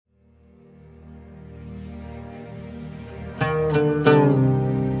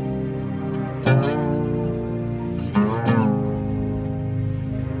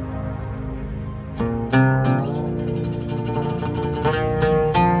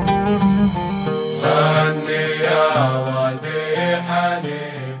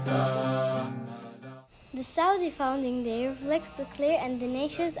Saudi founding day reflects the clear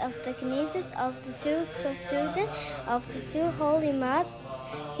indications of the Knesset of the two custodians of the two holy mosques,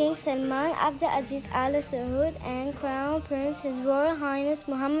 King Salman Abdul Aziz Al Saud and Crown Prince His Royal Highness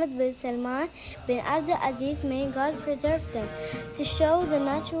Mohammed bin Salman bin Abdul Aziz, may God preserve them, to show the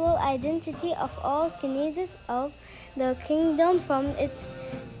natural identity of all Knesset of the kingdom from its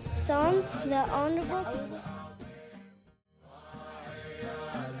sons, the Honorable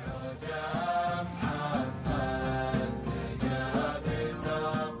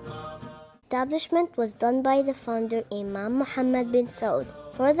establishment was done by the founder Imam Muhammad bin Saud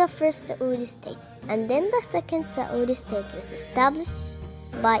for the first Saudi state, and then the second Saudi state was established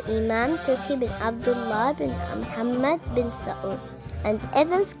by Imam Turki bin Abdullah bin Muhammad bin Saud, and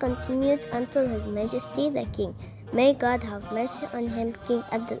events continued until His Majesty the King, may God have mercy on him, King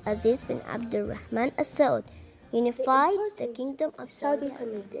Abdul Aziz bin Abdul Rahman Al Saud, unified the kingdom of Saudi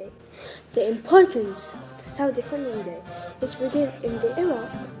Arabia. The importance of the Saudi founding day, which began in the era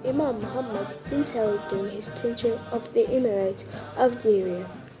of Imam Muhammad bin Saud during his tenure of the Emirate of the area,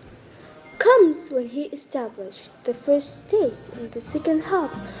 comes when he established the first state in the second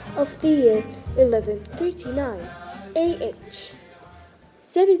half of the year 1139 AH,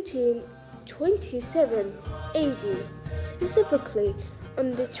 1727 AD, specifically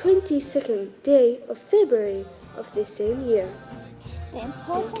on the 22nd day of February of the same year. The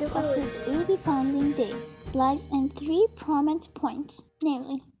importance of the Saudi founding day lies in three prominent points,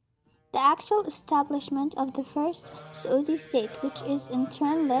 namely, the actual establishment of the first Saudi state, which is in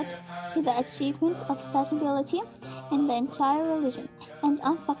turn led to the achievement of stability in the entire religion and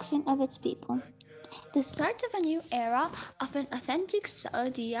unfaction of its people. The start of a new era of an authentic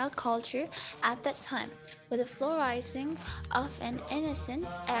Saudi culture at that time, with the flourishing of an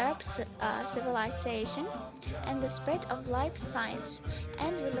innocent Arab civilization and the spread of life science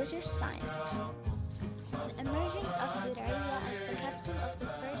and religious science. The emergence of Diriyah as the capital of the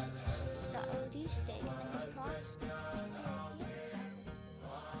first Saudi state and the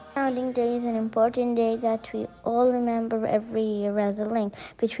Founding Day is an important day that we all remember every year as a link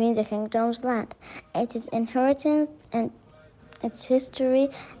between the kingdom's land, its inheritance and its history,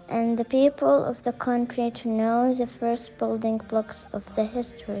 and the people of the country to know the first building blocks of the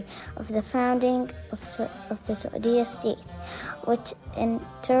history of the founding of the Saudi state, which in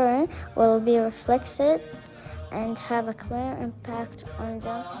turn will be reflected and have a clear impact on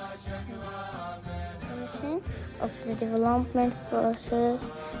the of the development process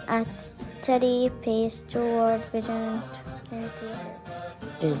at steady pace toward Vision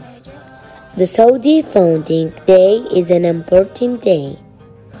 2030. The Saudi Founding Day is an important day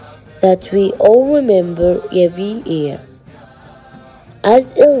that we all remember every year as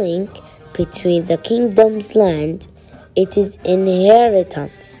a link between the kingdom's land, its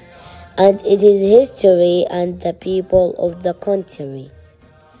inheritance, and its history and the people of the country.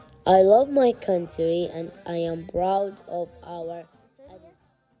 I love my country and I am proud of our